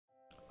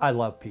I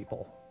love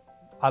people.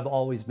 I've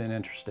always been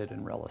interested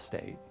in real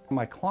estate.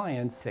 My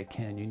clients say,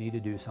 Ken, you need to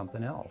do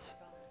something else.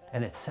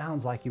 And it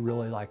sounds like you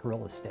really like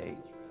real estate.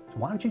 So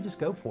why don't you just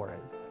go for it?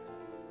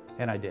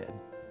 And I did.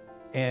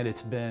 And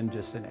it's been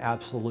just an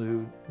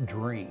absolute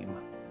dream.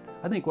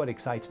 I think what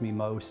excites me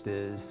most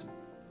is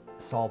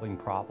solving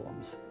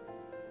problems.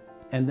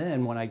 And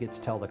then when I get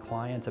to tell the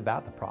clients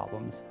about the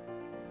problems,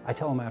 I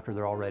tell them after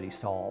they're already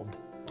solved.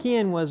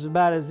 Ken was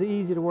about as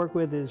easy to work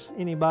with as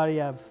anybody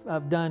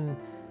I've done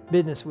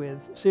business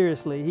with.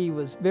 Seriously, he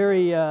was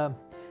very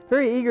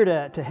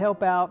eager to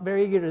help out,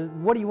 very eager to,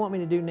 what do you want me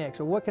to do next,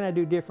 or what can I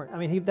do different? I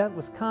mean, that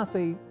was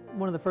constantly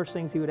one of the first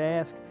things he would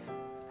ask.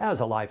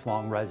 As a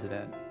lifelong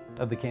resident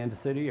of the Kansas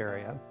City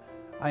area,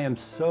 I am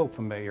so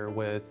familiar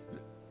with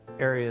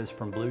areas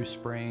from Blue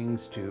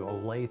Springs to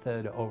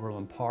Olathe to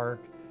Overland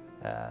Park,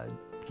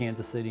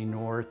 Kansas City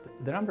North,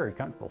 that I'm very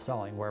comfortable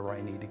selling wherever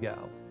I need to go.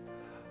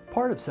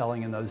 Part of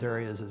selling in those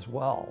areas as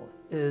well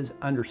is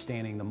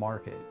understanding the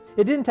market.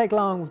 It didn't take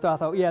long before I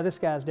thought, yeah, this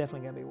guy's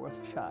definitely going to be worth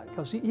a shot.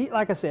 Because he,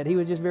 like I said, he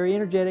was just very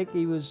energetic.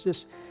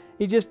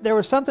 There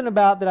was something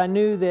about that I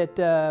knew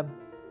that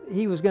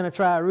he was going to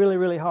try really,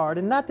 really hard.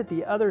 And not that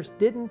the others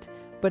didn't,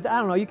 but I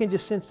don't know, you can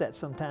just sense that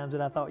sometimes,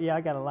 that I thought, yeah,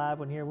 I got a live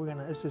one here.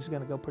 It's just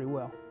going to go pretty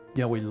well.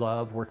 You know, we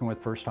love working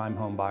with first-time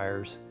home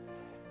buyers.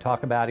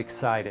 Talk about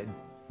excited,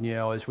 you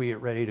know, as we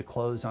get ready to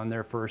close on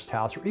their first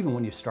house, or even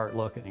when you start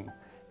looking.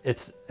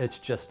 It's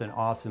just an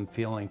awesome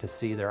feeling to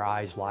see their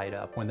eyes light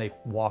up when they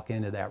walk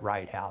into that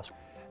right house.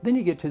 Then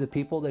you get to the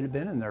people that have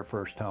been in their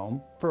first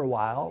home for a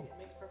while.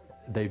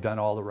 They've done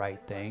all the right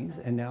things,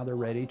 and now they're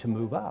ready to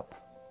move up,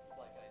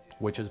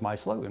 which is my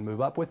slogan,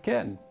 move up with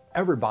Ken.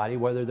 Everybody,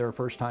 whether they're a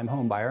first-time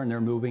home buyer and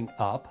they're moving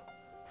up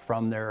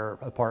from their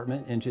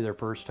apartment into their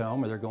first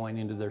home, or they're going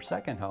into their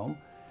second home,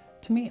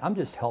 to me, I'm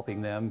just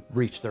helping them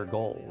reach their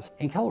goals.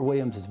 And Keller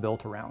Williams is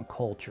built around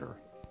culture.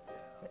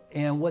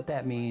 And what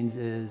that means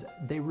is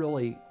they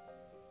really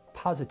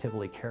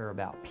positively care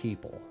about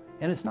people.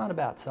 And it's not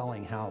about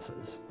selling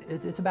houses.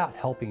 It's about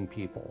helping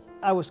people.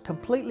 I was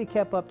completely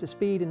kept up to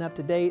speed and up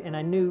to date, and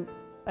I knew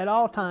at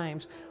all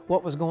times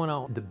what was going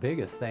on. The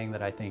biggest thing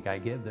that I think I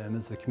give them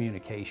is the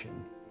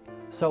communication.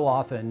 So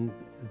often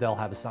they'll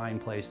have a sign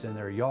placed in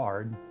their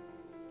yard,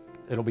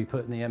 it'll be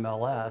put in the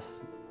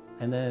MLS,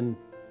 and then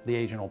the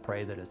agent will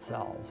pray that it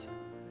sells.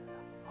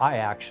 I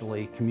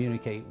actually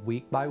communicate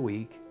week by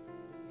week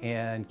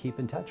and keep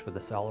in touch with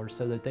the sellers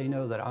so that they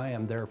know that I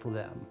am there for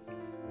them.